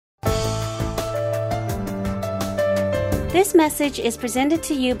This message is presented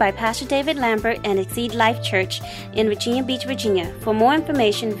to you by Pastor David Lambert and Exceed Life Church in Virginia Beach, Virginia. For more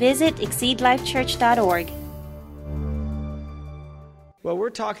information, visit exceedlifechurch.org. Well, we're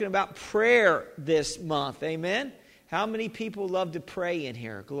talking about prayer this month, amen? How many people love to pray in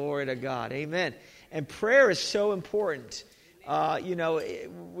here? Glory to God, amen. And prayer is so important.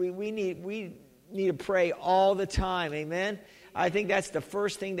 We need to pray all the time, amen? I think that's the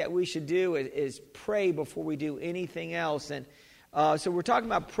first thing that we should do is pray before we do anything else. And so we're talking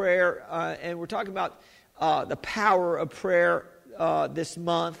about prayer, and we're talking about the power of prayer this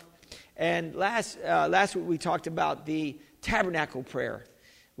month. And last week we talked about the tabernacle prayer,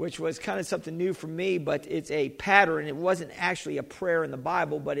 which was kind of something new for me, but it's a pattern. It wasn't actually a prayer in the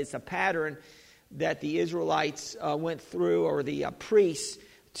Bible, but it's a pattern that the Israelites went through, or the priests,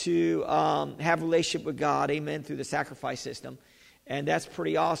 to have a relationship with God, amen, through the sacrifice system. And that's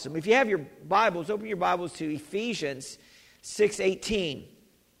pretty awesome. If you have your Bibles, open your Bibles to Ephesians 6:18.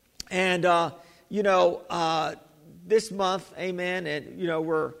 And, this month, amen, and,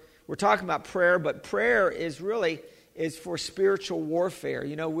 we're talking about prayer, but prayer is for spiritual warfare.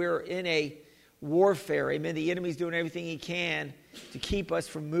 We're in a warfare, amen. The enemy's doing everything he can to keep us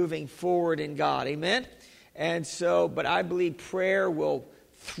from moving forward in God, amen. And so, but I believe prayer will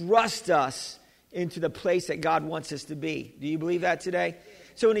thrust us into the place that God wants us to be. Do you believe that today?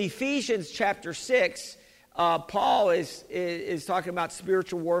 So in Ephesians chapter 6, Paul is talking about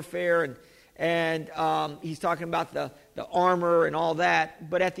spiritual warfare, and he's talking about the armor and all that.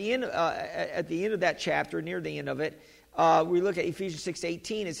 But at the end of that chapter, near the end of it, we look at Ephesians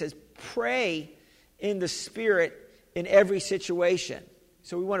 6:18. It says, "Pray in the Spirit in every situation."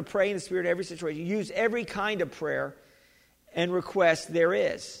 So we want to pray in the Spirit in every situation. Use every kind of prayer and request there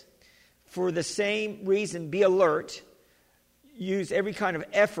is. For the same reason, be alert. Use every kind of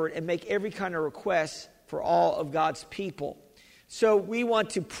effort and make every kind of request for all of God's people. So we want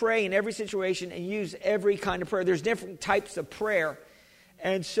to pray in every situation and use every kind of prayer. There's different types of prayer.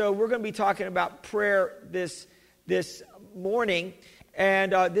 And so we're going to be talking about prayer this morning.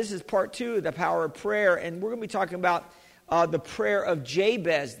 And this is part 2 of the power of prayer. And we're going to be talking about the prayer of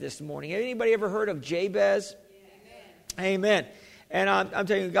Jabez this morning. Anybody ever heard of Jabez? Amen. Amen. And I'm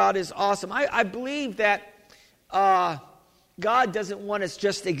telling you, God is awesome. I believe that God doesn't want us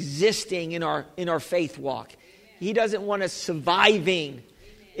just existing in our faith walk. He doesn't want us surviving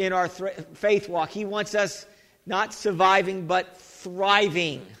in our faith walk. He wants us not surviving, but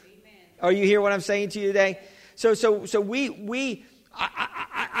thriving. Are you hear what I'm saying to you today? So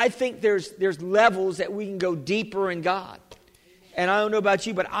I think there's levels that we can go deeper in God. And I don't know about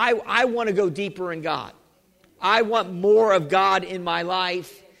you, but I want to go deeper in God. I want more of God in my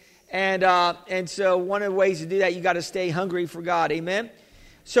life. And so one of the ways to do that, you got to stay hungry for God. Amen.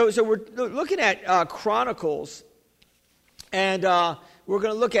 So we're looking at Chronicles, and we're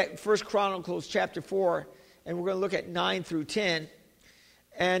going to look at 1 Chronicles chapter 4, and we're going to look at 9 through 10.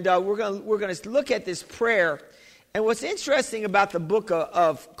 And we're going to look at this prayer. And what's interesting about the book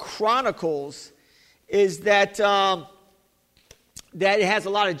of Chronicles is that it has a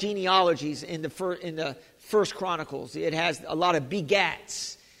lot of genealogies in the First Chronicles. It has a lot of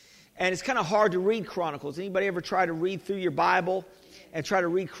begats. And it's kind of hard to read Chronicles. Anybody ever try to read through your Bible and try to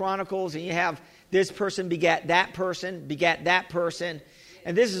read Chronicles, and you have this person begat that person,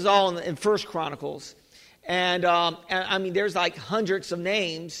 and this is all in First Chronicles. And I mean, there's like hundreds of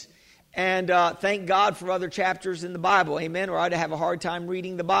names, and thank God for other chapters in the Bible, amen, or I'd have a hard time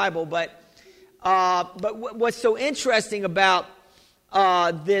reading the Bible. But what's so interesting about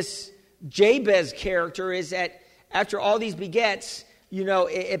this Jabez character is that after all these begets,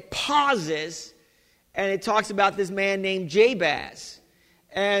 it pauses and it talks about this man named Jabez.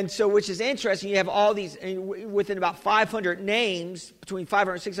 And so, which is interesting, you have all these, within about 500 names, between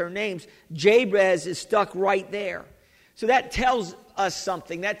 500 and 600 names, Jabez is stuck right there. So that tells us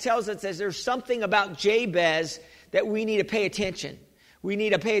something. That tells us that there's something about Jabez that we need to pay attention. We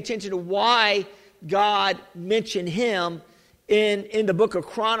need to pay attention to why God mentioned him in the book of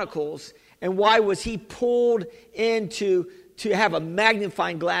Chronicles, and why was he pulled into to have a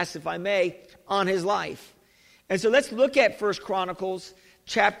magnifying glass, if I may, on his life. And so let's look at 1 Chronicles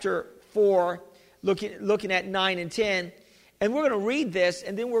chapter 4, looking at 9 and 10. And we're going to read this,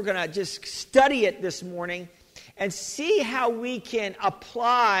 and then we're going to just study it this morning and see how we can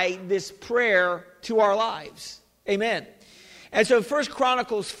apply this prayer to our lives. Amen. And so 1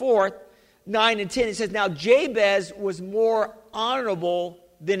 Chronicles 4, 9 and 10, it says, "Now Jabez was more honorable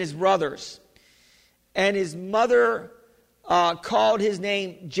than his brothers, and his mother called his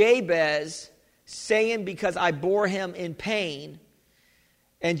name Jabez, saying, because I bore him in pain.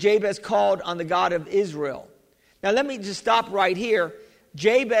 And Jabez called on the God of Israel. Now, let me just stop right here.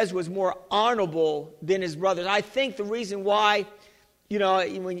 Jabez was more honorable than his brothers. I think the reason why,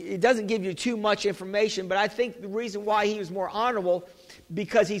 it doesn't give you too much information, but I think the reason why he was more honorable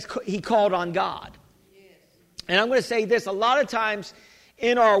because he called on God. Yes. And I'm going to say this, a lot of times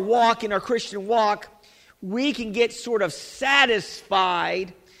in our Christian walk, we can get sort of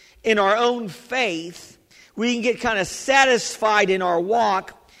satisfied in our own faith. We can get kind of satisfied in our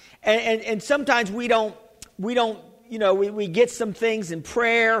walk. And sometimes we get some things in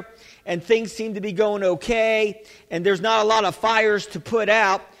prayer and things seem to be going okay and there's not a lot of fires to put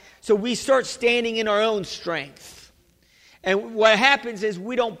out. So we start standing in our own strength. And what happens is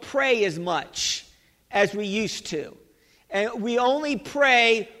we don't pray as much as we used to. And we only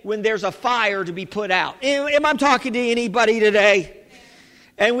pray when there's a fire to be put out. Am I talking to anybody today?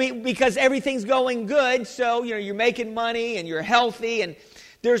 And because everything's going good, so you're making money and you're healthy and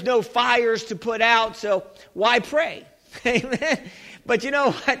there's no fires to put out, so why pray? Amen. But you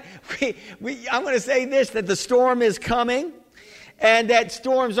know what? I'm going to say this, that the storm is coming and that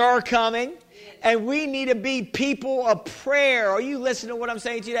storms are coming. And we need to be people of prayer. Are you listening to what I'm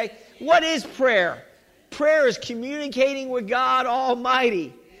saying today? What is prayer? Prayer is communicating with God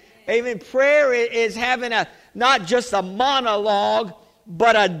Almighty. Amen. Prayer is having not just a monologue,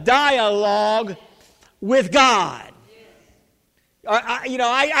 but a dialogue with God.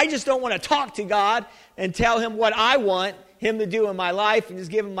 I just don't want to talk to God and tell him what I want him to do in my life and just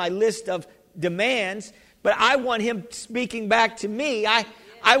give him my list of demands. But I want him speaking back to me. I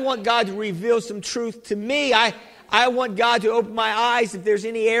want God to reveal some truth to me. I want God to open my eyes if there's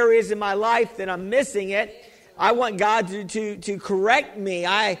any areas in my life that I'm missing it. I want God to correct me.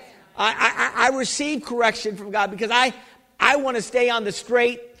 I receive correction from God because I want to stay on the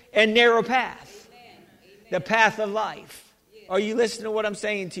straight and narrow path, the path of life. Are you listening to what I'm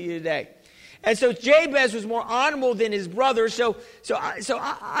saying to you today? And so Jabez was more honorable than his brother. So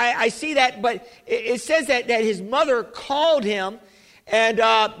I see that, but it says that his mother called him and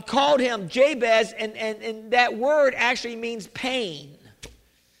called him Jabez, and that word actually means pain.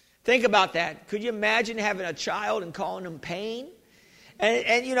 Think about that. Could you imagine having a child and calling him pain?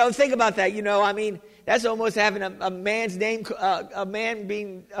 And think about that. That's almost having a man's name, a man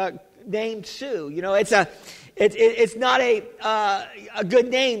being named Sue. It's not a good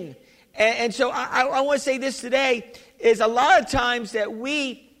name. And so I want to say this today is a lot of times that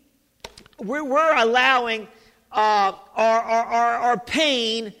we're allowing our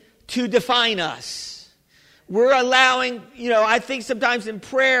pain to define us. We're allowing, I think sometimes in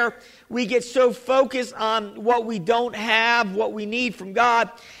prayer we get so focused on what we don't have, what we need from God.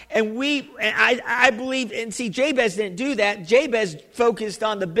 And I believe, and see, Jabez didn't do that. Jabez focused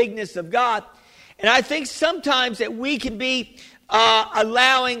on the bigness of God. And I think sometimes that we can be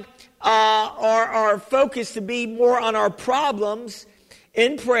allowing our focus to be more on our problems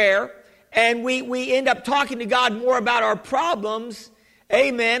in prayer. And we end up talking to God more about our problems,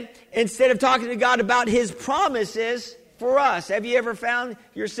 amen, instead of talking to God about his promises for us. Have you ever found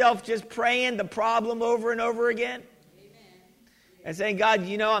yourself just praying the problem over and over again? Amen. And saying, God,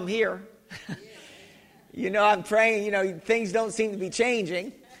 I'm here. I'm praying, things don't seem to be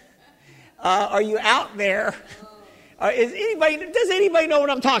changing. Are you out there? Does anybody know what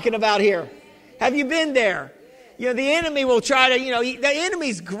I'm talking about here? Have you been there? The enemy will try to, the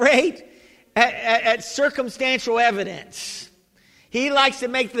enemy's great at circumstantial evidence. He likes to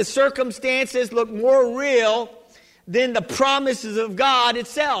make the circumstances look more real than the promises of God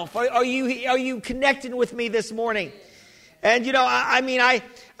itself. Are you connecting with me this morning? And I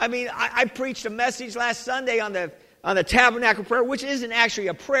preached a message last Sunday on the tabernacle prayer, which isn't actually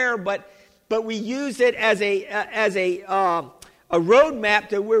a prayer, but we use it as a roadmap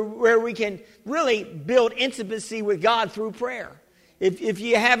to where we can really build intimacy with God through prayer. If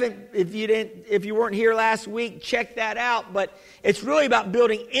you weren't here last week, check that out. But it's really about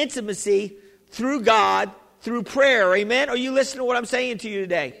building intimacy through God through prayer. Amen. Are you listening to what I'm saying to you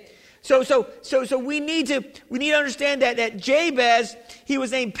today? So we need to understand that Jabez, he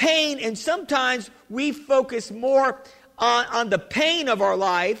was in pain, and sometimes we focus more on the pain of our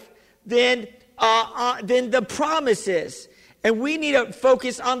life than the promises. And we need to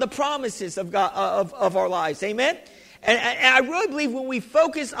focus on the promises of God, of our lives. Amen? And I really believe when we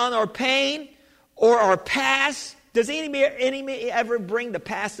focus on our pain or our past, does anybody ever bring the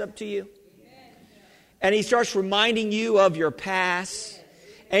past up to you? And he starts reminding you of your past.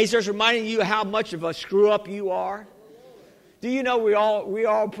 And he starts reminding you how much of a screw up you are. Do you know we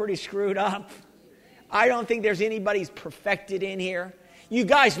all pretty screwed up? I don't think there's anybody's perfected in here. You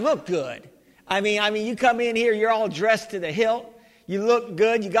guys look good. I mean, you come in here, you're all dressed to the hilt. You look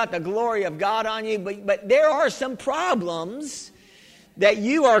good. You got the glory of God on you. But there are some problems that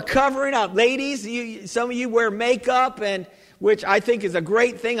you are covering up. Ladies, some of you wear makeup, and which I think is a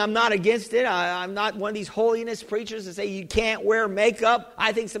great thing. I'm not against it. I'm not one of these holiness preachers that say you can't wear makeup.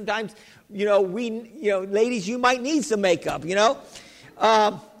 I think sometimes, ladies, you might need some makeup,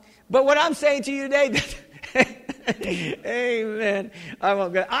 But what I'm saying to you today, amen.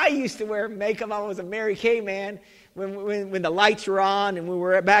 I used to wear makeup. I was a Mary Kay man when the lights were on and we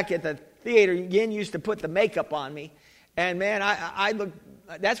were back at the theater. Yin used to put the makeup on me. And man, I look.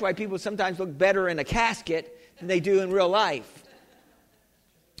 That's why people sometimes look better in a casket than they do in real life.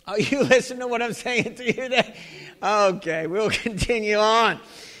 Oh, you listen to what I'm saying to you today? Okay, we'll continue on.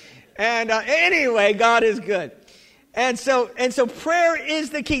 And anyway, God is good. And so prayer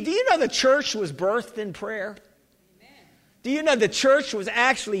is the key. Do you know the church was birthed in prayer? Amen. Do you know the church was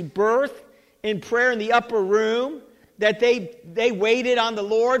actually birthed in prayer in the upper room? That they waited on the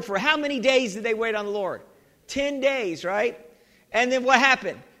Lord for how many days did they wait on the Lord? 10 days, right? And then what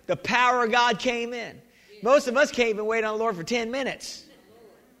happened? The power of God came in. Most of us can't even wait on the Lord for 10 minutes.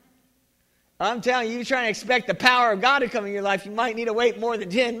 I'm telling you, you're trying to expect the power of God to come in your life, you might need to wait more than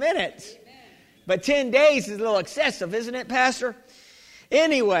 10 minutes. But 10 days is a little excessive, isn't it, Pastor?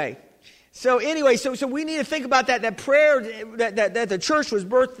 Anyway, so we need to think about that prayer, that the church was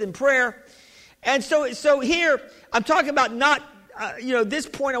birthed in prayer. And so here, I'm talking about not, this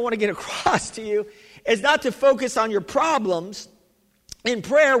point I want to get across to you is not to focus on your problems in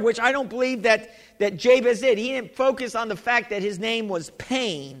prayer, which I don't believe that Jabez did. He didn't focus on the fact that his name was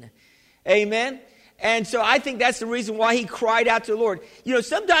Pain. Amen? And so I think that's the reason why he cried out to the Lord.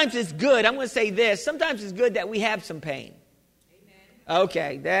 Sometimes it's good. I'm going to say this. Sometimes it's good that we have some pain. Amen.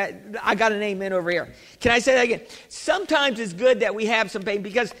 Okay, I got an amen over here. Can I say that again? Sometimes it's good that we have some pain,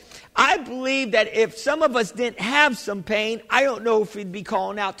 because I believe that if some of us didn't have some pain, I don't know if we'd be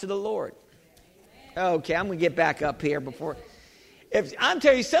calling out to the Lord. Okay, I'm going to get back up here before. I'm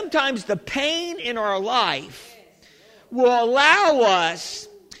telling you, sometimes the pain in our life will allow us,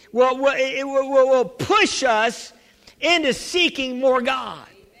 will push us into seeking more God.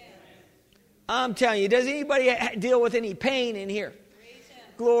 I'm telling you, does anybody deal with any pain in here?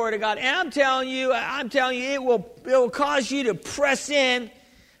 Glory to God. And I'm telling you, it will cause you to press in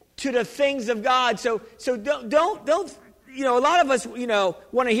to the things of God. So don't. A lot of us,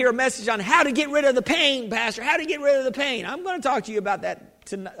 want to hear a message on how to get rid of the pain, Pastor. How to get rid of the pain. I'm going to talk to you about that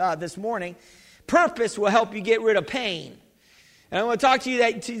this morning. Purpose will help you get rid of pain. And I want to talk to you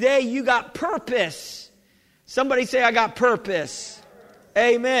that today you got purpose. Somebody say, I got purpose.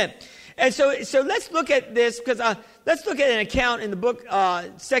 Amen. And so let's look at this, because let's look at an account in the book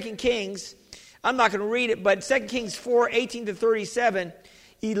 2 Kings. I'm not going to read it, but 2 Kings 4:18-37.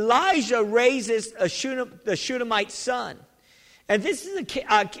 Elijah raises the Shunammite son. And this is an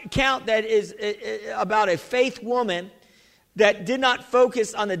account that is about a faith woman that did not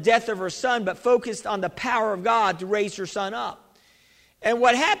focus on the death of her son, but focused on the power of God to raise her son up. And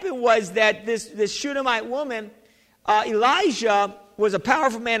what happened was that this Shunammite woman, Elijah, was a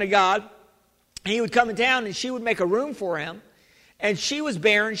powerful man of God. And he would come in town and she would make a room for him. And she was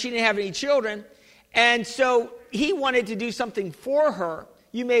barren. She didn't have any children. And so he wanted to do something for her.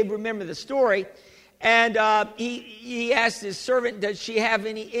 You may remember the story. And he asked his servant, does she have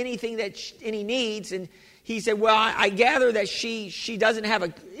anything any needs? And he said, well, I gather that she doesn't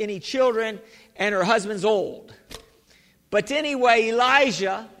have any children and her husband's old. But anyway,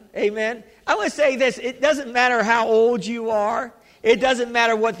 Elijah, amen. I want to say this. It doesn't matter how old you are. It doesn't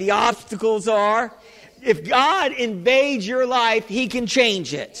matter what the obstacles are. If God invades your life, He can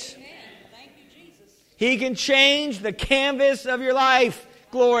change it. Amen. Thank you, Jesus. He can change the canvas of your life.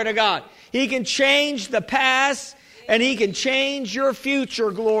 Glory to God. He can change the past, and He can change your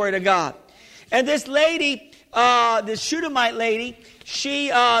future. Glory to God. And this lady, this Shunammite lady, she,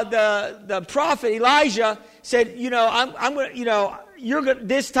 the prophet Elijah said, I'm going, you're going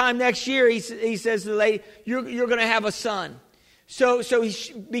this time next year. He says to the lady, you're going to have a son. So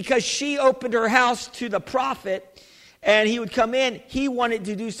because she opened her house to the prophet, and he would come in, he wanted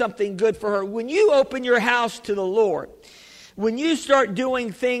to do something good for her. When you open your house to the Lord, when you start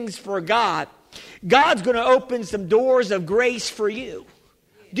doing things for God, God's going to open some doors of grace for you.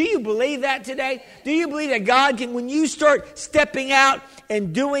 Do you believe that today? Do you believe that God can, when you start stepping out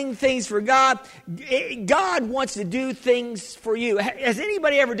and doing things for God, God wants to do things for you? Has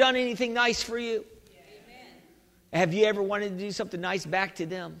anybody ever done anything nice for you? Amen. Have you ever wanted to do something nice back to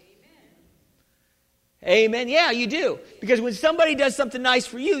them? Amen. Amen. Yeah, you do. Because when somebody does something nice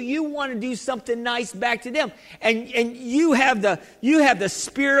for you, you want to do something nice back to them. And you have the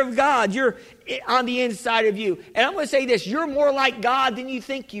Spirit of God. You're on the inside of you. And I'm going to say this. You're more like God than you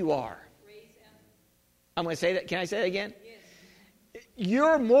think you are. I'm going to say that. Can I say that again? Yes.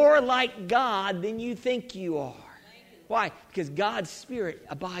 You're more like God than you think you are. Why? Because God's Spirit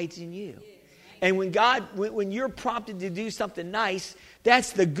abides in you. And when you're prompted to do something nice,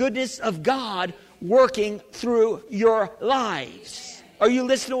 that's the goodness of God working through your lives. Are you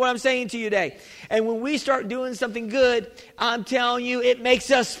listening to what I'm saying to you today? And when we start doing something good, I'm telling you, it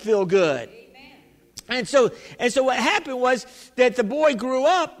makes us feel good. And so what happened was that the boy grew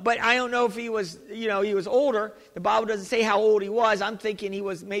up, but I don't know if he was older. The Bible doesn't say how old he was. I'm thinking he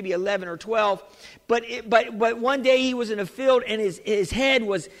was maybe 11 or 12. But one day he was in a field and his head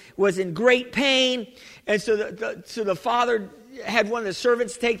was in great pain. And so the father had one of the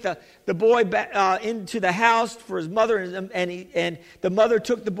servants take the boy back into the house for his mother, and the mother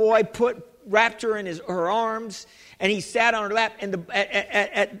took the boy, wrapped her in her arms, and he sat on her lap. And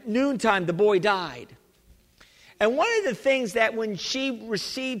at noontime, the boy died. And one of the things that when she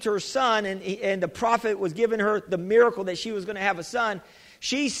received her son, and the prophet was giving her the miracle that she was going to have a son,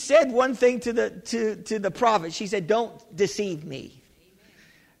 she said one thing to the prophet. She said, "Don't deceive me.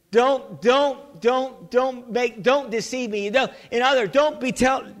 Don't deceive me. Don't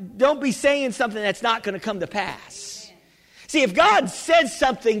be saying something that's not going to come to pass." See, if God said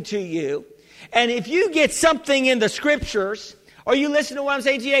something to you, and if you get something in the scriptures, are you listening to what I'm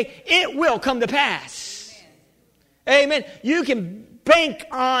saying today? It will come to pass. Amen. You can bank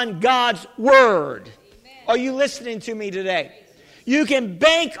on God's word. Are you listening to me today? You can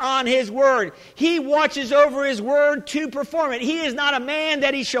bank on His word. He watches over His word to perform it. He is not a man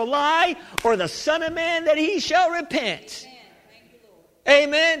that He shall lie, or the son of man that He shall repent.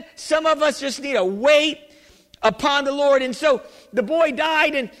 Amen. Some of us just need to wait upon the Lord. And so the boy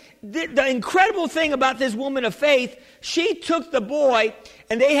died, and the incredible thing about this woman of faith, she took the boy,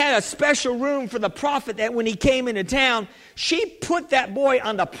 and they had a special room for the prophet that when he came into town, she put that boy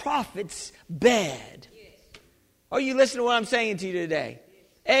on the prophet's bed. Are you listening to what I'm saying to you today?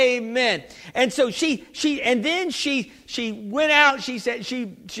 Amen. And so she went out. She said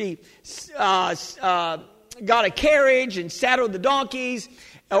she got a carriage and saddled the donkeys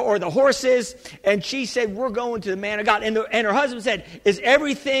or the horses, and she said, "We're going to the man of God." And her husband said, "Is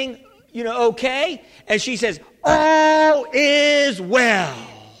everything okay?" And she says, "All is well."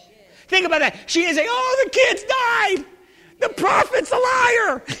 Think about that. She didn't say, "Oh, the kids died. The prophet's a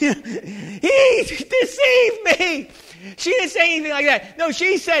liar. He deceived me." She didn't say anything like that. No,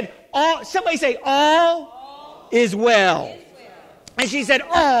 she said, somebody say, all is well. And she said,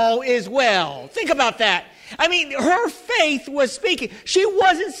 all is well. Think about that. I mean, her faith was speaking. She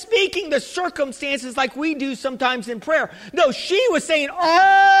wasn't speaking the circumstances like we do sometimes in prayer. No, she was saying,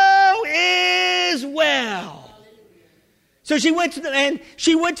 all is well. So she went to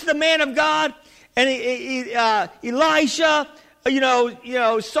the man of God, and Elisha,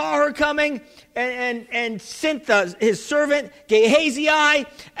 saw her coming and sent his servant Gehazi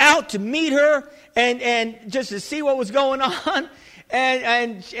out to meet her and just to see what was going on.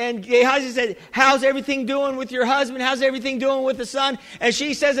 And Gehazi said, "How's everything doing with your husband? How's everything doing with the son?" And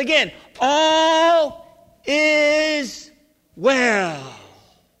she says again, "All is well."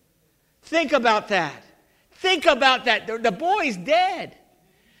 Think about that. Think about that. The boy's dead.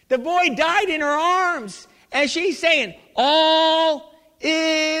 The boy died in her arms. And she's saying, all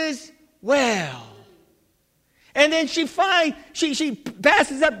is well. And then she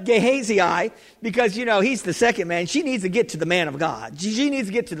passes up Gehazi because, he's the second man. She needs to get to the man of God. She needs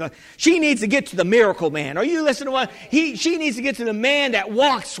to get to the miracle man. Are you listening to what? She needs to get to the man that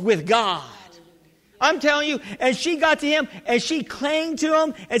walks with God. I'm telling you. And she got to him and she clung to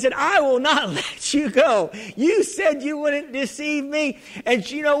him and said, "I will not let you go. You said you wouldn't deceive me." And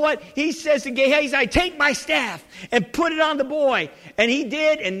you know what? He says to Gehazi, "Take my staff and put it on the boy." And he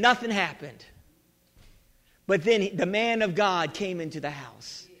did, and nothing happened. But then the man of God came into the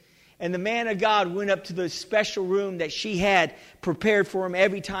house. And the man of God went up to the special room that she had prepared for him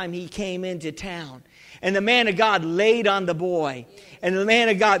every time he came into town. And the man of God laid on the boy. And the man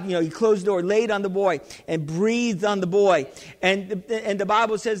of God, he closed the door, laid on the boy, and breathed on the boy. And the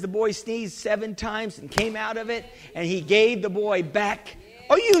Bible says the boy sneezed 7 times and came out of it. And he gave the boy back.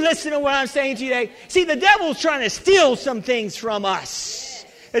 Are you listening to what I'm saying to you today? See, the devil's trying to steal some things from us.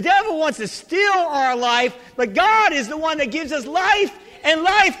 The devil wants to steal our life. But God is the one that gives us life, and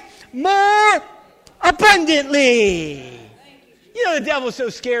life more abundantly. The devil's so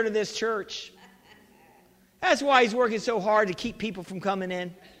scared of this church. That's why he's working so hard to keep people from coming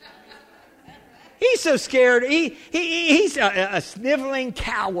in. He's so scared. He's a sniveling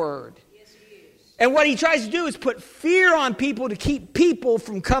coward. Yes, he is. And what he tries to do is put fear on people to keep people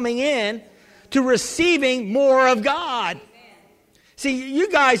from coming in to receiving more of God. Amen. See, you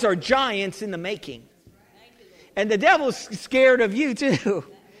guys are giants in the making. And the devil's scared of you too.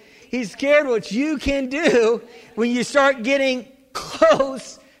 He's scared what you can do when you start getting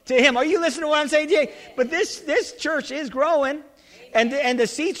close to him. Are you listening to what I'm saying, Jay? But this church is growing, and the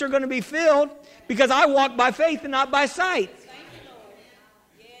seats are going to be filled because I walk by faith and not by sight.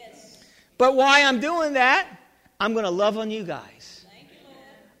 But why I'm doing that, I'm going to love on you guys.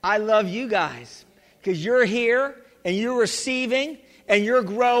 I love you guys because you're here and you're receiving and you're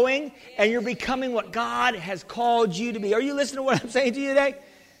growing and you're becoming what God has called you to be. Are you listening to what I'm saying to you today?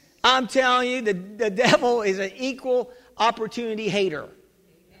 I'm telling you, the devil is an equal opportunity hater.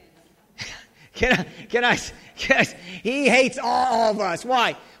 Can I? He hates all of us.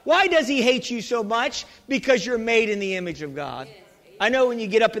 Why? Why does he hate you so much? Because you're made in the image of God. I know when you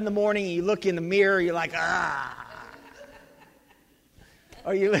get up in the morning and you look in the mirror, you're like,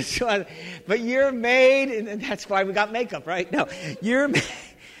 Or you listen, but you're made, and that's why we got makeup, right? No, you're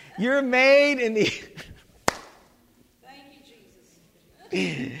made in the.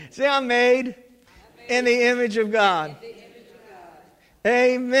 Say, I'm made in the image of God.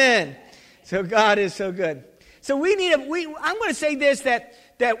 Amen. So God is so good. So I'm going to say this,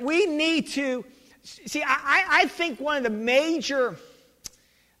 that we need to, see, I think one of the major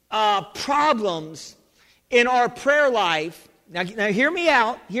problems in our prayer life, now hear me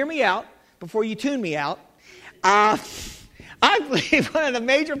out before you tune me out. I believe one of the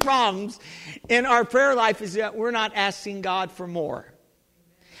major problems in our prayer life is that we're not asking God for more.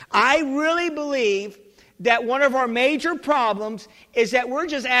 I really believe that one of our major problems is that we're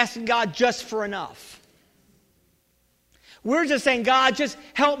just asking God just for enough. We're just saying, God, just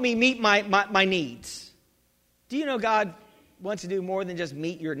help me meet my needs. Do you know God wants to do more than just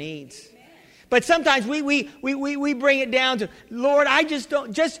meet your needs? But sometimes we bring it down to, Lord, I just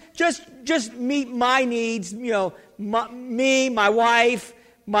don't, just meet my needs, me, my wife,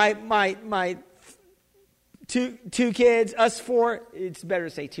 my two kids, us four. It's better to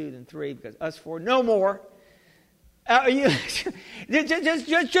say 2 than 3 because us 4, no more.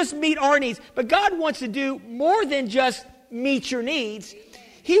 Just meet our needs. But God wants to do more than just meet your needs.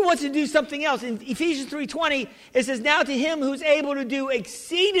 He wants to do something else. In Ephesians 3:20, it says, now to him who's able to do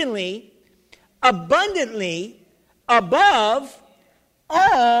exceedingly, abundantly, above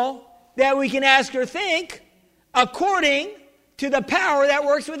all that we can ask or think, according to the power that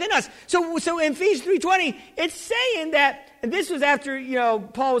works within us. So in Ephesians 3:20, it's saying that, and this was after,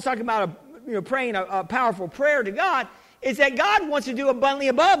 Paul was talking about praying a powerful prayer to God, is that God wants to do abundantly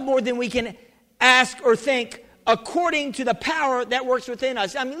above more than we can ask or think according to the power that works within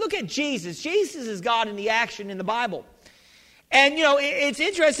us. I mean, look at Jesus. Jesus is God in the action in the Bible. And, it's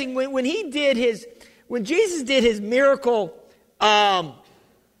interesting when Jesus did his miracle,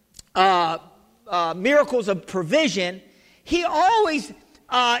 miracles of provision, he always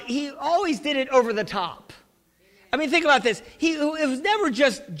did it over the top. I mean, think about this. It was never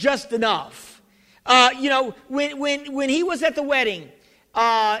just enough. When he was at the wedding,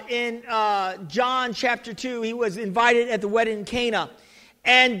 in John chapter 2, he was invited at the wedding in Cana,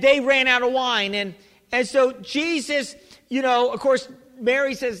 and they ran out of wine, and so Jesus, of course,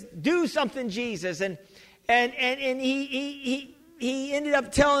 Mary says, "Do something, Jesus," and he ended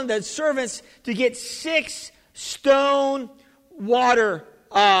up telling the servants to get 6 stone water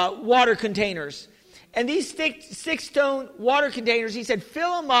containers. And these 6 stone water containers, he said,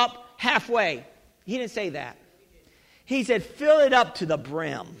 fill them up halfway. He didn't say that. He said, fill it up to the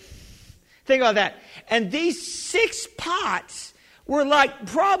brim. Think about that. And these 6 pots were like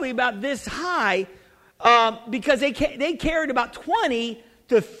probably about this high because they carried about 20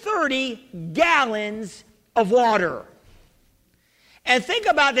 to 30 gallons of water. And think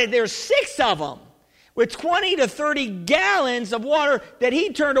about that. There's 6 of them with 20 to 30 gallons of water that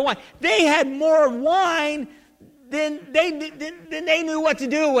he turned to wine. They had more wine than they knew what to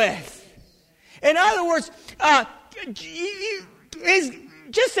do with. In other words,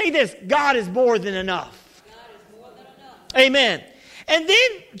 just say this: God is more than enough. God is more than enough. Amen. And then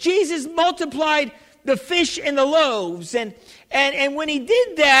Jesus multiplied the fish and the loaves, and when he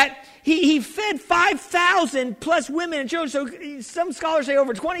did that, he fed 5,000 plus women and children. So some scholars say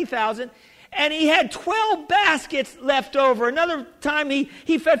over 20,000. And he had 12 baskets left over. Another time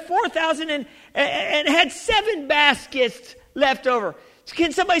he fed 4,000 and had 7 baskets left over.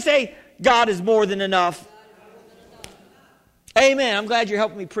 Can somebody say, God is more than enough? Amen. I'm glad you're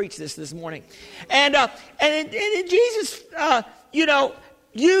helping me preach this morning. And Jesus,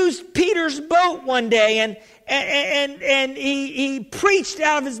 used Peter's boat one day, and he preached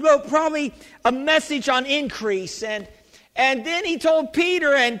out of his boat probably a message on increase. And then he told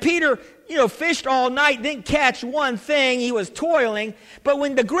Peter, and Peter, fished all night, didn't catch one thing. He was toiling. But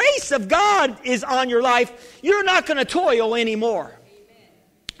when the grace of God is on your life, you're not going to toil anymore.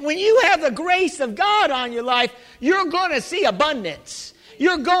 When you have the grace of God on your life, you're going to see abundance.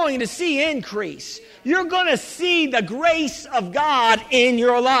 You're going to see increase. You're going to see the grace of God in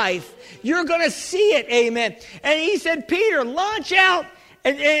your life. You're going to see it, amen. And he said, Peter, launch out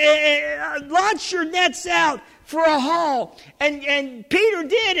and launch your nets out for a haul. And Peter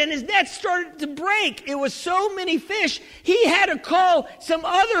did, and his net started to break. It was so many fish, he had to call some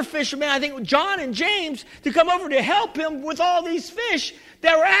other fishermen, I think John and James, to come over to help him with all these fish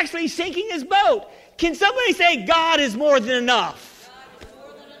that were actually sinking his boat. Can somebody say, God is more than enough? God is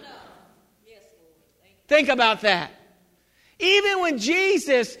more than enough. Yes, Lord. Thank you. Think about that. Even when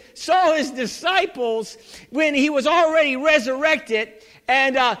Jesus saw his disciples, when he was already resurrected,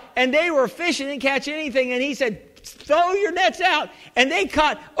 and they were fishing, didn't catch anything, and he said, throw your nets out. And they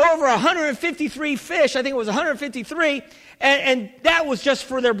caught over 153 fish. I think it was 153. And that was just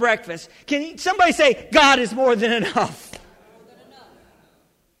for their breakfast. Can somebody say, God is more than enough?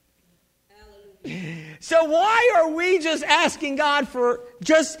 So why are we just asking God for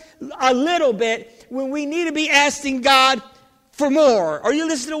just a little bit when we need to be asking God for more? Are you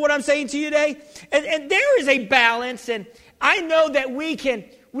listening to what I'm saying to you today? And there is a balance, and I know that we can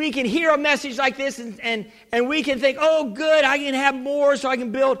hear a message like this and we can think, oh, good, I can have more so I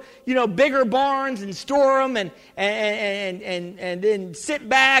can build, bigger barns and store them and then sit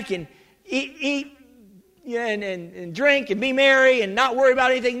back and eat and drink and be merry and not worry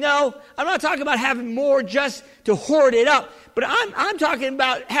about anything. No, I'm not talking about having more just to hoard it up. But I'm talking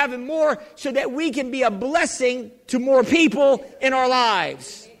about having more so that we can be a blessing to more people in our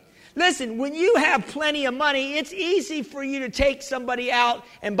lives. Listen, when you have plenty of money, it's easy for you to take somebody out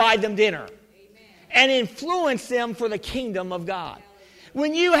and buy them dinner. And influence them for the kingdom of God.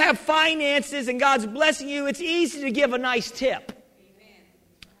 When you have finances and God's blessing you, it's easy to give a nice tip.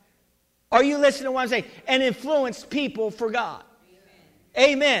 Are you listening to what I'm saying? And influence people for God.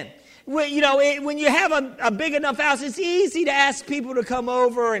 Amen. When you have a big enough house, it's easy to ask people to come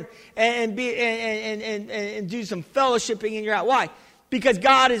over and do some fellowshipping in your house. Why? Because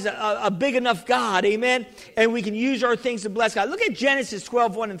God is a big enough God, amen? And we can use our things to bless God. Look at Genesis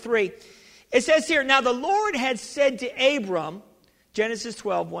 12, 1 and 3. It says here, now the Lord had said to Abram, Genesis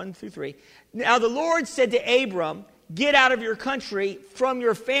 12, 1 through 3. Now the Lord said to Abram, get out of your country, from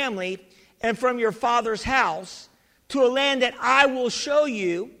your family, and from your father's house, to a land that I will show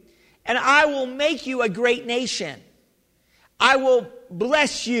you, and I will make you a great nation. I will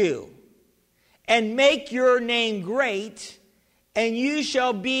bless you, and make your name great, and you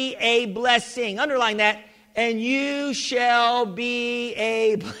shall be a blessing. Underline that. And you shall be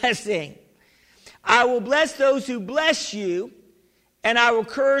a blessing. I will bless those who bless you, and I will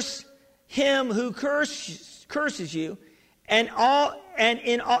curse him who curses you. And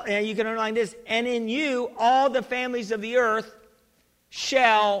you can underline this. And in you all the families of the earth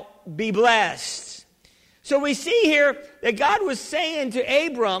shall be blessed. So we see here that God was saying to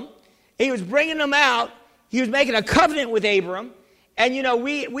Abram, he was bringing them out. He was making a covenant with Abram. And,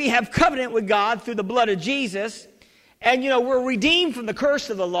 we have covenant with God through the blood of Jesus. And, we're redeemed from the curse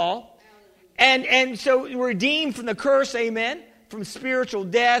of the law. And so we're redeemed from the curse, amen, from spiritual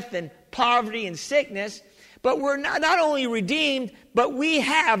death and poverty and sickness. But we're not only redeemed, but we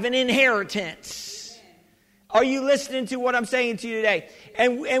have an inheritance. Are you listening to what I'm saying to you today?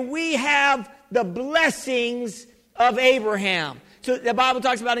 And we have the blessings of Abraham. So the Bible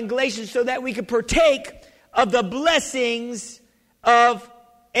talks about in Galatians, so that we could partake of the blessings of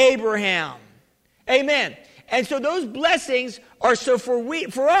Abraham. Amen. And so those blessings are so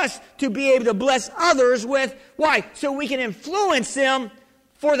for us to be able to bless others with. Why? So we can influence them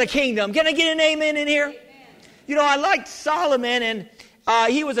for the kingdom. Can I get an amen in here? Amen. I liked Solomon,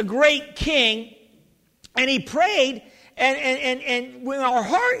 and he was a great king, and he prayed, and when our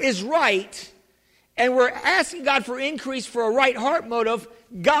heart is right, and we're asking God for increase for a right heart motive,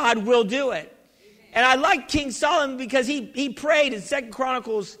 God will do it. And I like King Solomon because he prayed in 2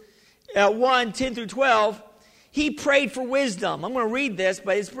 Chronicles 1, 10 through 12. He prayed for wisdom. I'm going to read this,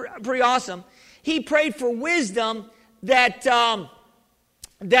 but it's pretty awesome. He prayed for wisdom that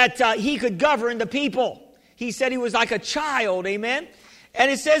he could govern the people. He said he was like a child, amen? And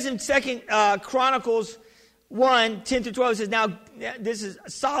it says in 2 Chronicles 1, 10 through 12, it says, now, this is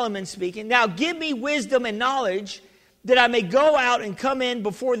Solomon speaking, now give me wisdom and knowledge that I may go out and come in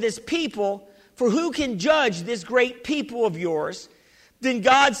before this people. For who can judge this great people of yours? Then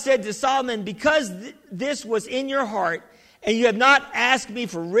God said to Solomon, because this was in your heart, and you have not asked me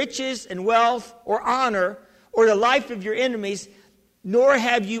for riches and wealth or honor or the life of your enemies, nor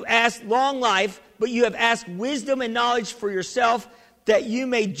have you asked long life, but you have asked wisdom and knowledge for yourself, that you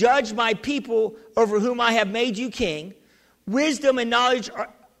may judge my people over whom I have made you king. Wisdom and knowledge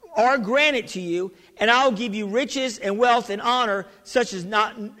are granted to you, and I will give you riches and wealth and honor, such as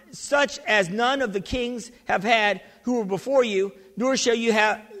none of the kings have had who were before you, nor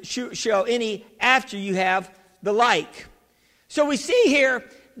shall any after you have the like. So we see here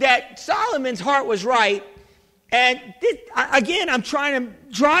that Solomon's heart was right. And again, I'm trying to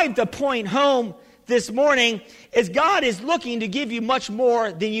drive the point home this morning, is God is looking to give you much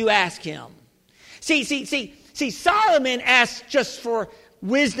more than you ask him. See, Solomon asked just for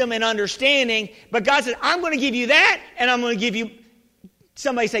wisdom and understanding, but God said, I'm going to give you that, and I'm going to give you,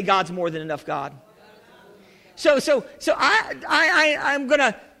 somebody say, God's more than enough, God. So I'm going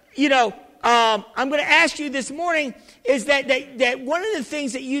to, I'm going to ask you this morning is that one of the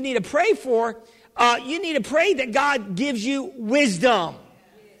things that you need to pray for, you need to pray that God gives you wisdom.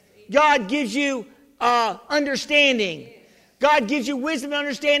 God gives you understanding. God gives you wisdom and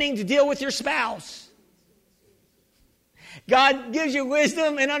understanding to deal with your spouse. God gives you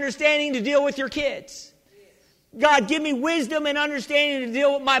wisdom and understanding to deal with your kids. God, give me wisdom and understanding to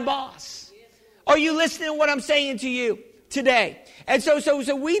deal with my boss. Are you listening to what I'm saying to you today? And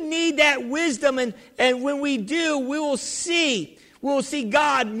so we need that wisdom, and when we do, we will see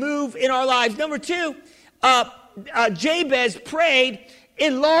God move in our lives. Number two, Jabez prayed,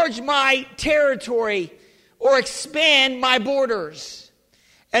 enlarge my territory or expand my borders.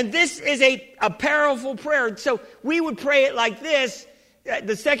 And this is a powerful prayer. So we would pray it like this.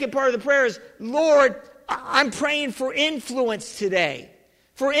 The second part of the prayer is, Lord, I'm praying for influence today.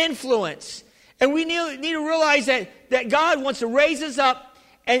 For influence. And we need to realize that God wants to raise us up,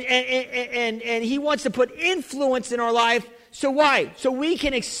 and he wants to put influence in our life. So why? So we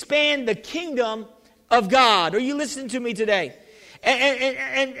can expand the kingdom of God. Are you listening to me today?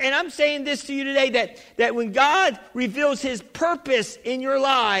 And I'm saying this to you today, that when God reveals his purpose in your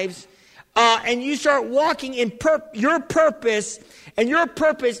lives, and you start walking in your purpose, and your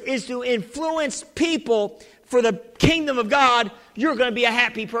purpose is to influence people for the kingdom of God, you're going to be a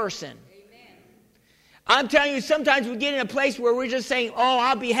happy person. Amen. I'm telling you, sometimes we get in a place where we're just saying, oh,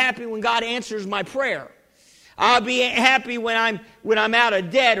 I'll be happy when God answers my prayer. I'll be happy when I'm out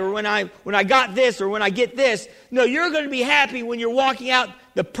of debt, or when I got this, or when I get this. No, you're going to be happy when you're walking out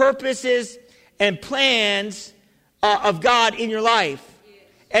the purposes and plans of God in your life.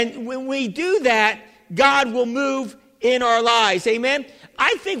 And when we do that, God will move in our lives. Amen?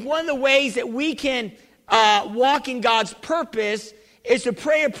 I think one of the ways that we can walk in God's purpose is to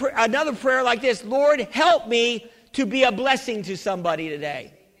pray another prayer like this: Lord, help me to be a blessing to somebody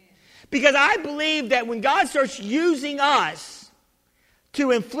today. Because I believe that when God starts using us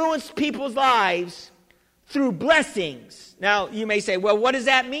to influence people's lives through blessings. Now, you may say, well, what does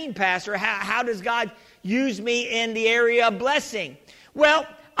that mean, Pastor? How does God use me in the area of blessing? Well,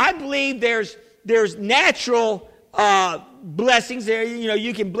 I believe there's natural blessings there.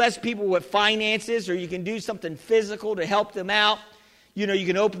 You can bless people with finances, or you can do something physical to help them out. You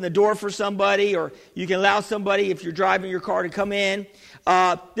can open the door for somebody, or you can allow somebody, if you're driving your car, to come in.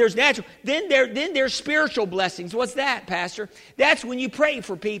 There's natural. Then there's spiritual blessings. What's that, Pastor? That's when you pray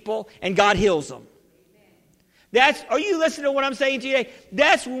for people and God heals them. Are you listening to what I'm saying today?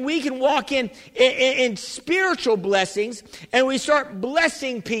 That's when we can walk in spiritual blessings, and we start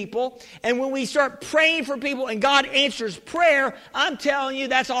blessing people. And when we start praying for people and God answers prayer, I'm telling you,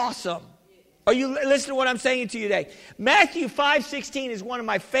 that's awesome. Are you listening to what I'm saying to you today? Matthew 5:16 is one of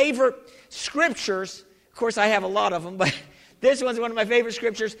my favorite scriptures. Of course, I have a lot of them, but this one's one of my favorite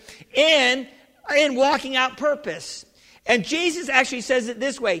scriptures in walking out purpose. And Jesus actually says it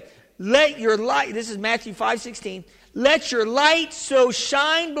this way: let your light, this is Matthew 5:16, let your light so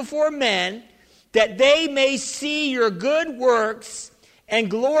shine before men that they may see your good works and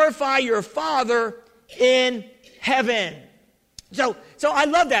glorify your Father in heaven. So I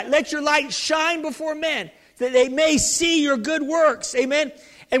love that. Let your light shine before men that they may see your good works. Amen.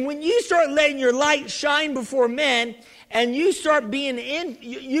 And when you start letting your light shine before men, and you start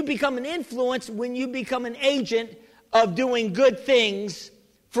you become an influence when you become an agent of doing good things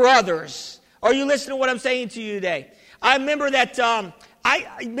for others. Are you listening to what I'm saying to you today? I remember that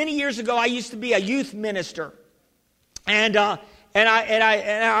many years ago I used to be a youth minister, and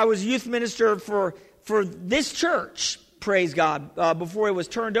I was a youth minister for this church. Praise God! Before it was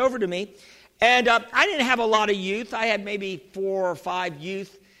turned over to me, and I didn't have a lot of youth. I had maybe 4 or 5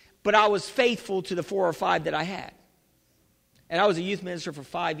 youth, but I was faithful to the 4 or 5 that I had. And I was a youth minister for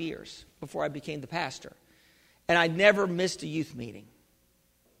 5 years before I became the pastor. And I never missed a youth meeting.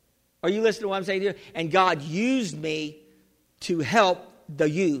 Are you listening to what I'm saying to you? And God used me to help the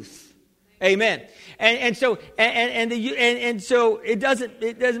youth. Amen. And so it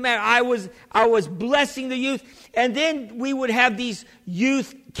doesn't matter. I was blessing the youth, and then we would have these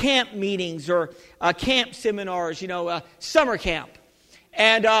youth camp meetings or camp seminars, summer camp,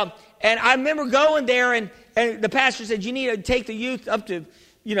 and I remember going there, and the pastor said, you need to take the youth up to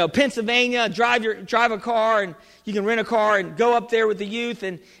Pennsylvania, drive a car, and you can rent a car and go up there with the youth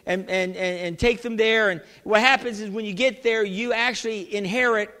and take them there. And what happens is when you get there, you actually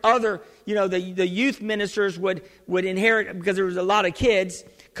inherit other. The youth ministers would inherit, because there was a lot of kids,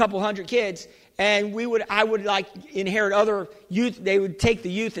 a couple hundred kids, and I would inherit other youth. They would take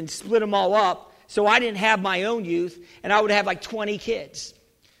the youth and split them all up. So I didn't have my own youth, and I would have 20 kids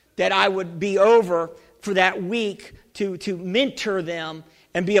that I would be over for that week to mentor them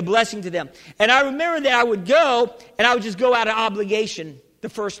and be a blessing to them. And I remember that I would go, and I would just go out of obligation the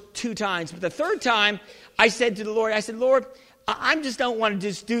first 2 times. But the third time, I said to the Lord, Lord, I just don't want to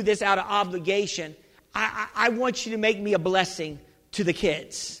just do this out of obligation. I want you to make me a blessing to the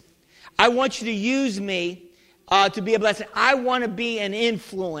kids. I want you to use me to be a blessing. I want to be an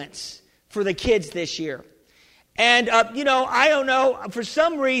influence for the kids this year. And, I don't know, for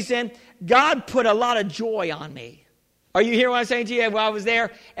some reason, God put a lot of joy on me. Are you hearing what I'm saying to you? While I was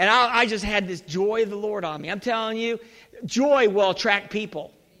there, and I just had this joy of the Lord on me. I'm telling you, joy will attract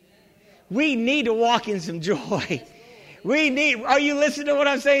people. We need to walk in some joy. Are you listening to what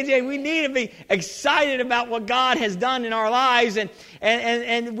I'm saying today? We need to be excited about what God has done in our lives,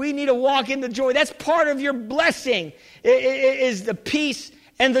 and we need to walk in the joy. That's part of your blessing, is the peace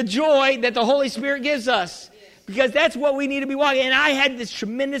and the joy that the Holy Spirit gives us. Because that's what we need to be walking. And I had this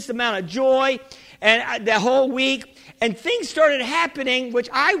tremendous amount of joy and the whole week. And things started happening, which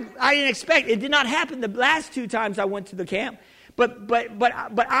I didn't expect. It did not happen the last 2 times I went to the camp. But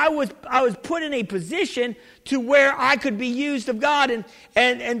I was put in a position to where I could be used of God.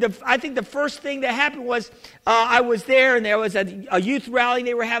 I think the first thing that happened was I was there, and there was a youth rally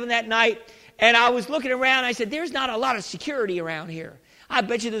they were having that night. And I was looking around, and I said, there's not a lot of security around here. I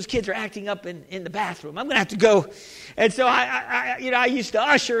bet you those kids are acting up in the bathroom. I'm going to have to go. And so I used to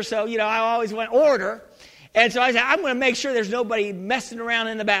usher, so I always went order. And so I said, I'm going to make sure there's nobody messing around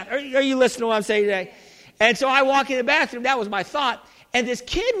in the bathroom. Are you listening to what I'm saying today? And so I walk in the bathroom. That was my thought. And this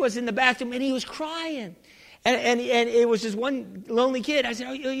kid was in the bathroom, and he was crying. And it was just one lonely kid. I said,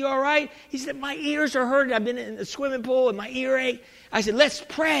 are you all right? He said, my ears are hurting. I've been in the swimming pool, and my ear ache. I said, let's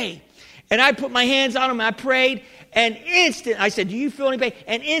pray. And I put my hands on him, and I prayed. And I said, do you feel any pain?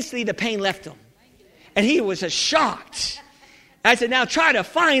 And instantly the pain left him. And he was shocked. I said, now try to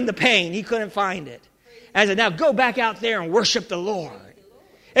find the pain. He couldn't find it. I said, now go back out there and worship the Lord.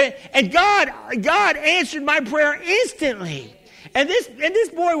 And God answered my prayer instantly. And this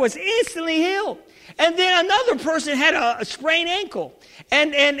boy was instantly healed. And then another person had a sprained ankle.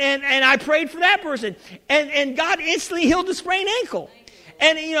 And I prayed for that person. And God instantly healed the sprained ankle.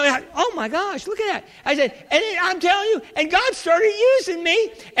 And, oh my gosh, look at that. I said, and I'm telling you, and God started using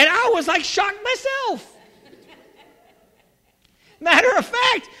me, and I was shocked myself. Matter of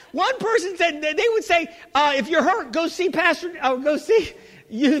fact, one person said, they would say, if you're hurt, go see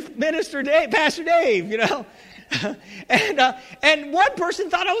youth minister Dave, Pastor Dave, and one person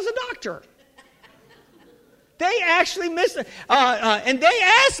thought I was a doctor. They actually missed it. And they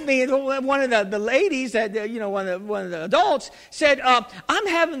asked me, one of the ladies, one of the adults said, I'm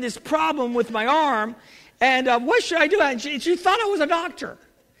having this problem with my arm, and what should I do? And she thought I was a doctor.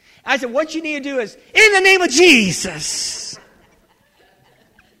 I said, what you need to do is, in the name of Jesus.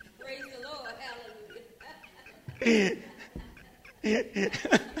 Praise the Lord. Hallelujah.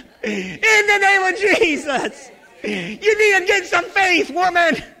 In the name of Jesus. You need to get some faith,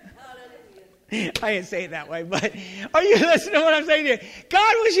 woman. I didn't say it that way, but are you listening to what I'm saying here?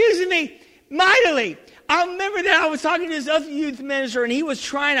 God was using me mightily. I remember that I was talking to this other youth minister, and he was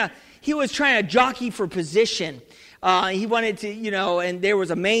trying to jockey for position. He wanted to, and there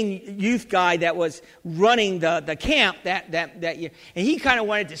was a main youth guy that was running the camp that year, and he kind of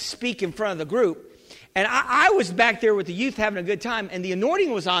wanted to speak in front of the group. And I was back there with the youth having a good time, and the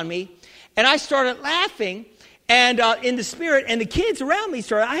anointing was on me, and I started laughing. And in the spirit, and the kids around me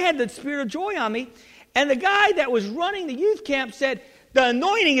started, I had the spirit of joy on me. And the guy that was running the youth camp said, the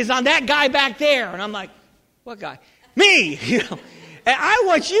anointing is on that guy back there. And I'm like, what guy? Me, And I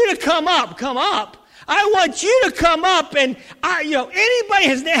want you to come up. I want you to come up. And,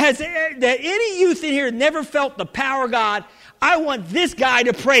 anybody that any youth in here never felt the power of God, I want this guy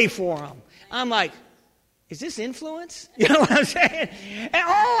to pray for him. I'm like, is this influence? You know what I'm saying? And all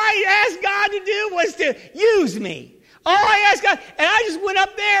I asked God to do was to use me. All I asked God, and I just went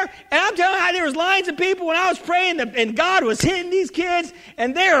up there, and I'm telling you how there was lines of people when I was praying, and God was hitting these kids,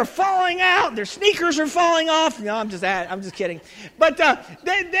 and they are falling out. Their sneakers are falling off. No, I'm just kidding. But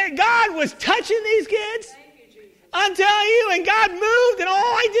God was touching these kids. I'm telling you, and God moved, and all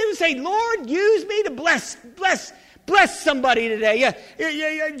I did was say, Lord, use me to bless somebody today.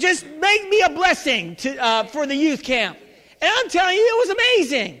 Yeah, just make me a blessing for the youth camp. And I'm telling you, it was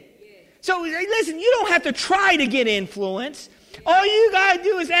amazing. So listen, you don't have to try to get influence. All you got to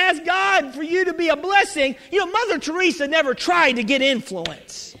do is ask God for you to be a blessing. You know, Mother Teresa never tried to get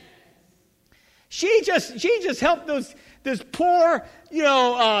influence. She just helped those poor,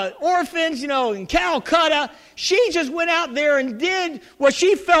 orphans, in Calcutta. She just went out there and did what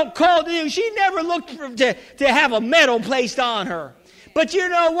she felt called to do. She never looked to have a medal placed on her. But you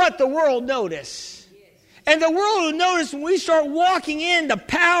know what? The world noticed. And the world will notice when we start walking in the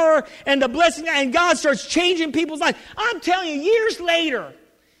power and the blessing, and God starts changing people's lives. I'm telling you, years later,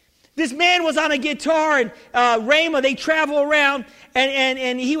 this man was on a guitar, and Rhema, they travel around,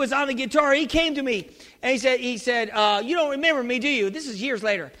 and he was on the guitar. He came to me, and he said, you don't remember me, do you? This is years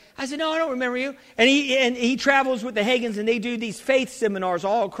later. I said, no, I don't remember you. And he travels with the Hagins, and they do these faith seminars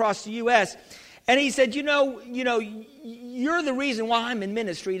all across the U.S. And he said, you're the reason why I'm in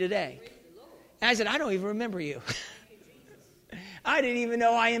ministry today. And I said, I don't even remember you. I didn't even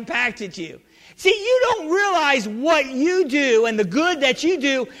know I impacted you. See, you don't realize what you do and the good that you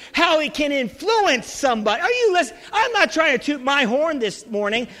do, how it can influence somebody. Are you listening? I'm not trying to toot my horn this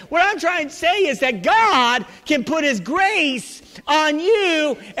morning. What I'm trying to say is that God can put His grace on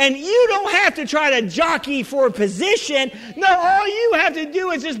you, and you don't have to try to jockey for a position. No, all you have to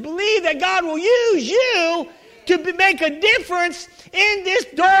do is just believe that God will use you to make a difference in this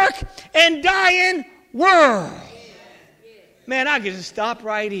dark and dying world. Man, I could just stop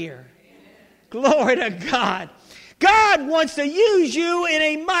right here. Glory to God. God wants to use you in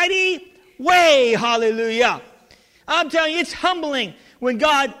a mighty way. Hallelujah. I'm telling you, it's humbling when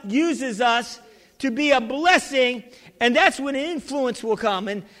God uses us to be a blessing, and that's when influence will come.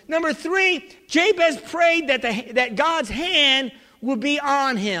 And number 3, Jabez prayed that God's hand will be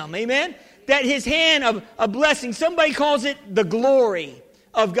on him. Amen? That His hand of a blessing, somebody calls it the glory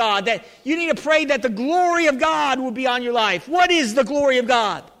of God. That you need to pray that the glory of God will be on your life. What is the glory of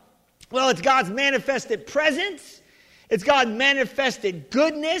God? Well, it's God's manifested presence, it's God's manifested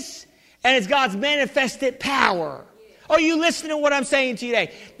goodness, and it's God's manifested power. Are you listening to what I'm saying to you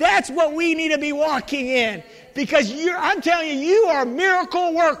today? That's what we need to be walking in. Because I'm telling you, you are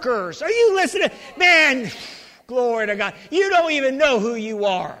miracle workers. Are you listening? Man, glory to God. You don't even know who you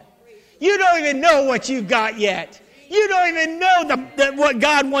are. You don't even know what you got yet. You don't even know what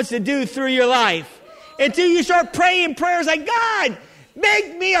God wants to do through your life. Until you start praying prayers like, God,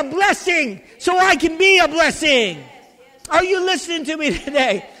 make me a blessing so I can be a blessing. Are you listening to me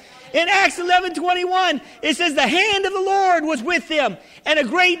today? In Acts 11:21, it says, the hand of the Lord was with them, and a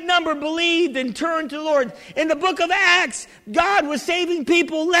great number believed and turned to the Lord. In the book of Acts, God was saving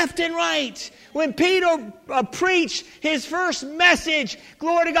people left and right. When Peter preached his first message,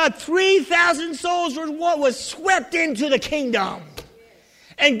 glory to God, 3,000 souls was swept into the kingdom.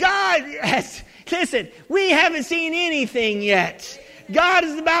 And God has, listen, we haven't seen anything yet. God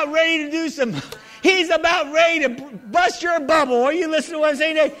is about ready to do He's about ready to bust your bubble. Are you listening to what I'm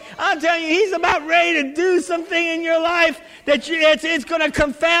saying today? I'm telling you, He's about ready to do something in your life that it's going to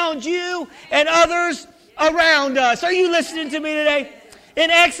confound you and others around us. Are you listening to me today? In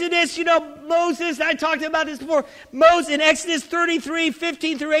Exodus, Moses, I talked about this before. Moses, in Exodus 33,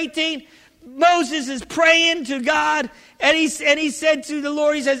 15 through 18, Moses is praying to God, and he said to the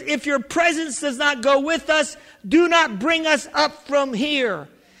Lord, he says, if your presence does not go with us, do not bring us up from here.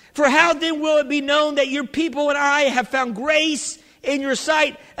 For how then will it be known that your people and I have found grace in your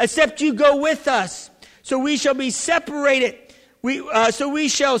sight, except you go with us? So we shall be separated. So we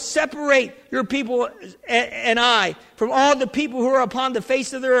shall separate your people and I from all the people who are upon the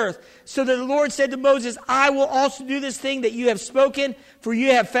face of the earth. So that the Lord said to Moses, I will also do this thing that you have spoken, for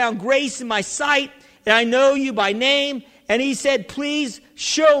you have found grace in my sight, and I know you by name. And he said, please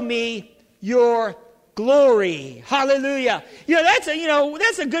show me your glory. Hallelujah.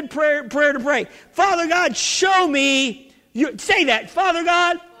 That's a good prayer to pray. Father God, show me say that. Father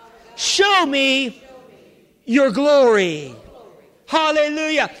God, show me your glory.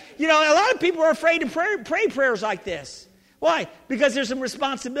 Hallelujah. A lot of people are afraid to pray prayers like this. Why? Because there's some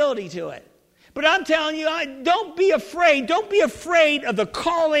responsibility to it. But I'm telling you, don't be afraid. Don't be afraid of the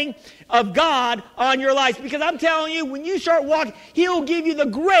calling of God on your life. Because I'm telling you, when you start walking, He'll give you the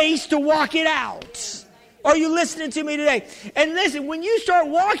grace to walk it out. Are you listening to me today? And listen, when you start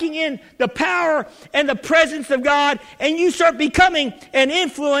walking in the power and the presence of God and you start becoming an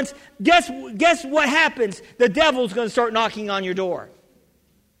influence, guess what happens? The devil's going to start knocking on your door.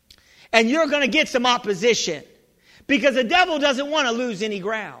 And you're going to get some opposition because the devil doesn't want to lose any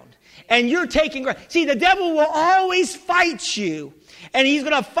ground. And you're taking ground. See, the devil will always fight you. And he's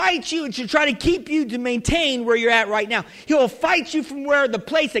going to fight you to try to keep you to maintain where you're at right now. He will fight you from the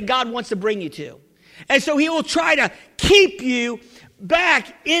place that God wants to bring you to. And so he will try to keep you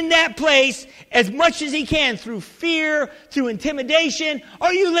back in that place as much as he can through fear, through intimidation.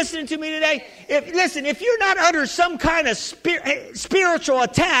 Are you listening to me today? If you're not under some kind of spiritual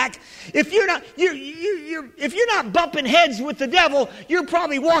attack, if you're not bumping heads with the devil, you're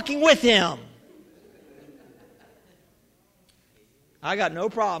probably walking with him. I got no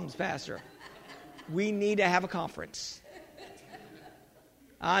problems, Pastor. We need to have a conference.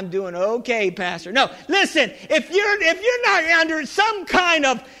 I'm doing okay, Pastor. No, listen, if you're not under some kind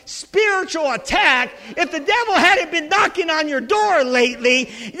of spiritual attack, if the devil hadn't been knocking on your door lately,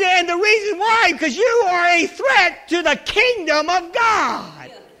 then the reason why, because you are a threat to the kingdom of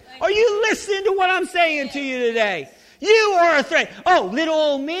God. Are you listening to what I'm saying to you today? You are a threat. Oh, little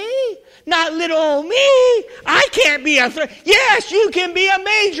old me? Not little old me. I can't be a threat. Yes, you can be a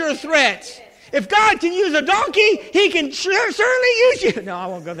major threat. If God can use a donkey, he can certainly use you. No, I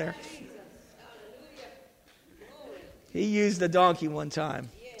won't go there. He used a donkey one time.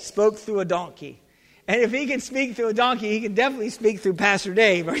 Spoke through a donkey. And if he can speak through a donkey, he can definitely speak through Pastor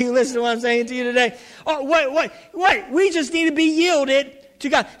Dave. Are you listening to what I'm saying to you today? Oh, what? We just need to be yielded to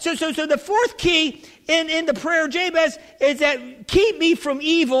God. So the fourth key in the prayer of Jabez is that keep me from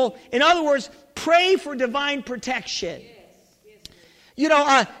evil. In other words, pray for divine protection.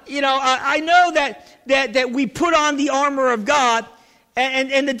 I know that we put on the armor of God,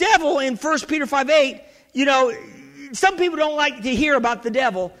 and the devil in 1 Peter 5:8. Some people don't like to hear about the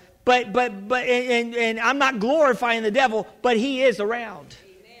devil, but I'm not glorifying the devil, but he is around.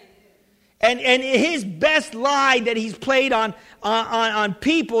 And his best lie that he's played on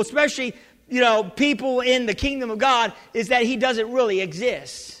people, especially people in the kingdom of God, is that he doesn't really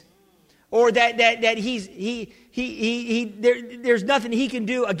exist, or that there's nothing he can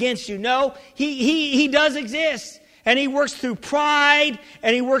do against you. No, he does exist. And he works through pride,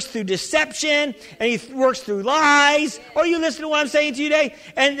 and he works through deception, and he works through lies. Are you listening to what I'm saying to you today?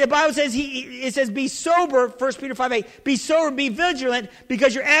 And the Bible says, it says, be sober, 1 Peter 5:8, be sober, be vigilant,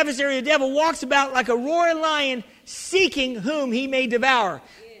 because your adversary, the devil, walks about like a roaring lion, seeking whom he may devour.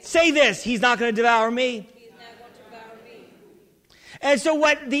 Yes. Say this, he's not going to devour me. And so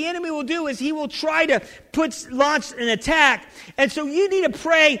what the enemy will do is he will try to launch an attack. And so you need to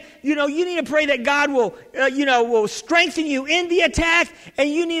pray, you need to pray that God will strengthen you in the attack. And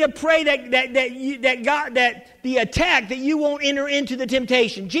you need to pray that the attack, that you won't enter into the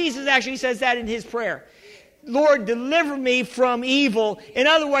temptation. Jesus actually says that in his prayer. Lord, deliver me from evil. In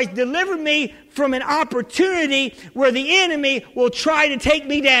other words, deliver me from an opportunity where the enemy will try to take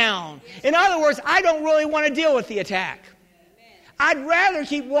me down. In other words, I don't really want to deal with the attack. I'd rather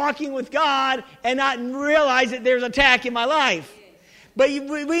keep walking with God and not realize that there's attack in my life. But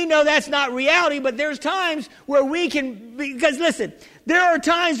we know that's not reality, but there's times where we can, because listen, there are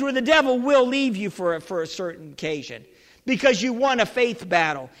times where the devil will leave you for a certain occasion because you won a faith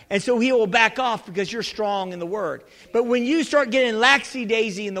battle. And so he will back off because you're strong in the Word. But when you start getting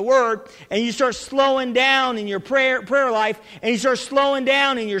laxy-daisy in the Word and you start slowing down in your prayer life and you start slowing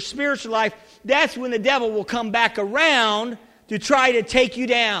down in your spiritual life, that's when the devil will come back around to try to take you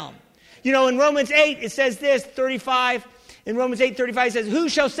down. In Romans 8, it says this, 35. In Romans 8:35, it says, who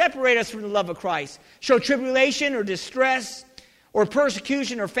shall separate us from the love of Christ? Shall tribulation or distress or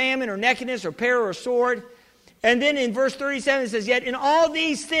persecution or famine or nakedness or peril or sword? And then in verse 37, it says, yet in all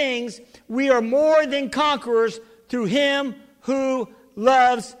these things we are more than conquerors through him who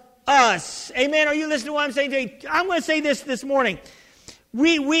loves us. Amen. Are you listening to what I'm saying today? I'm going to say this morning.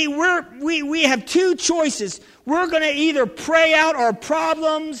 We have two choices. We're going to either pray out our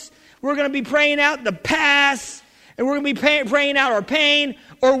problems, we're going to be praying out the past, and we're going to be praying out our pain,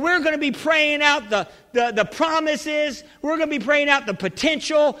 or we're going to be praying out the promises, we're going to be praying out the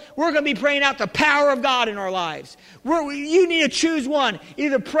potential, we're going to be praying out the power of God in our lives. You need to choose one.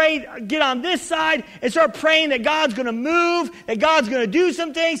 Either pray, get on this side and start praying that God's going to move, that God's going to do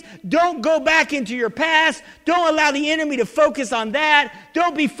some things. Don't go back into your past. Don't allow the enemy to focus on that.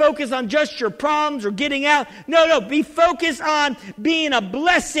 Don't be focused on just your problems or getting out. No. Be focused on being a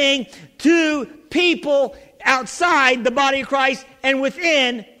blessing to people outside the body of Christ and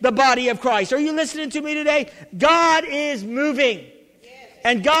within the body of Christ. Are you listening to me today? God is moving.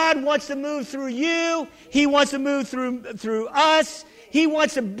 And God wants to move through you. He wants to move through us. He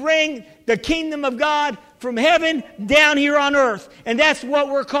wants to bring the kingdom of God from heaven down here on earth. And that's what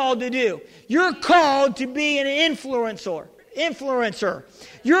we're called to do. You're called to be an influencer.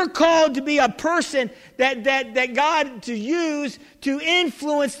 You're called to be a person that God to use to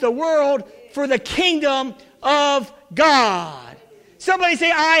influence the world for the kingdom of God. Somebody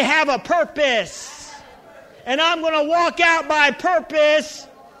say, I have a purpose. And I'm going to walk out by purpose.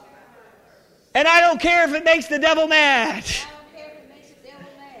 And I don't care if it makes the devil mad.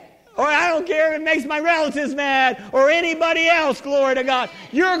 Or I don't care if it makes my relatives mad or anybody else, glory to God.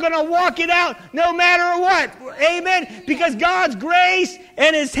 You're going to walk it out no matter what. Amen. Because God's grace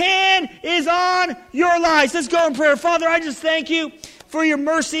and His hand is on your lives. Let's go in prayer. Father, I just thank you for your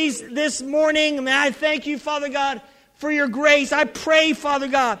mercies this morning. And I thank you, Father God, for your grace. I pray, Father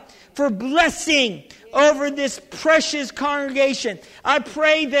God, for blessing over this precious congregation. I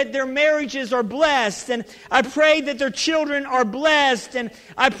pray that their marriages are blessed, and I pray that their children are blessed, and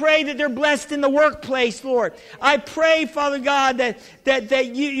I pray that they're blessed in the workplace, Lord. I pray, Father God,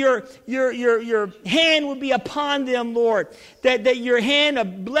 that your hand will be upon them, Lord. That your hand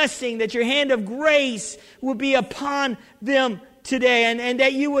of blessing, that your hand of grace will be upon them today, and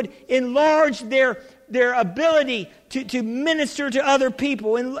that you would enlarge their ability to minister to other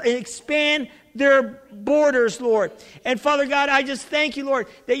people and expand their borders, Lord. And Father God, I just thank you, Lord,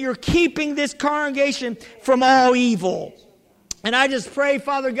 that you're keeping this congregation from all evil. And I just pray,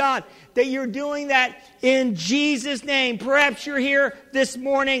 Father God, that you're doing that in Jesus' name. Perhaps you're here this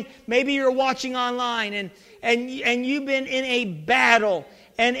morning. Maybe you're watching online and you've been in a battle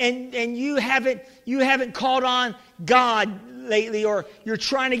and you haven't called on God lately, or you're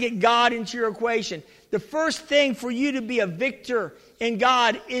trying to get God into your equation. The first thing for you to be a victor in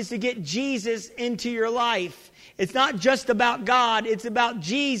God is to get Jesus into your life. It's not just about God. It's about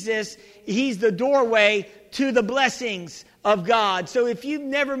Jesus. He's the doorway to the blessings of God. So if you've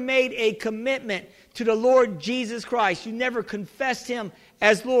never made a commitment to the Lord Jesus Christ, you never confessed Him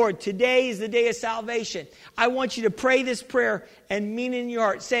as Lord, today is the day of salvation. I want you to pray this prayer and mean it in your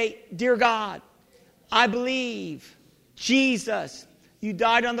heart. Say, Dear God, I believe, Jesus, you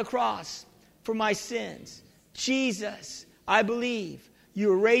died on the cross for my sins. Jesus, I believe you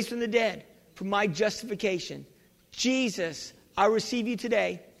were raised from the dead for my justification. Jesus, I receive you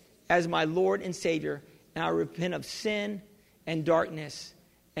today as my Lord and Savior. And I repent of sin and darkness.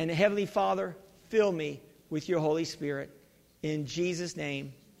 And Heavenly Father, fill me with your Holy Spirit. In Jesus'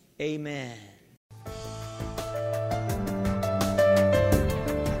 name, amen.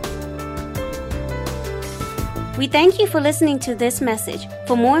 We thank you for listening to this message.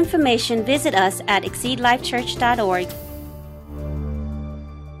 For more information, visit us at exceedlifechurch.org.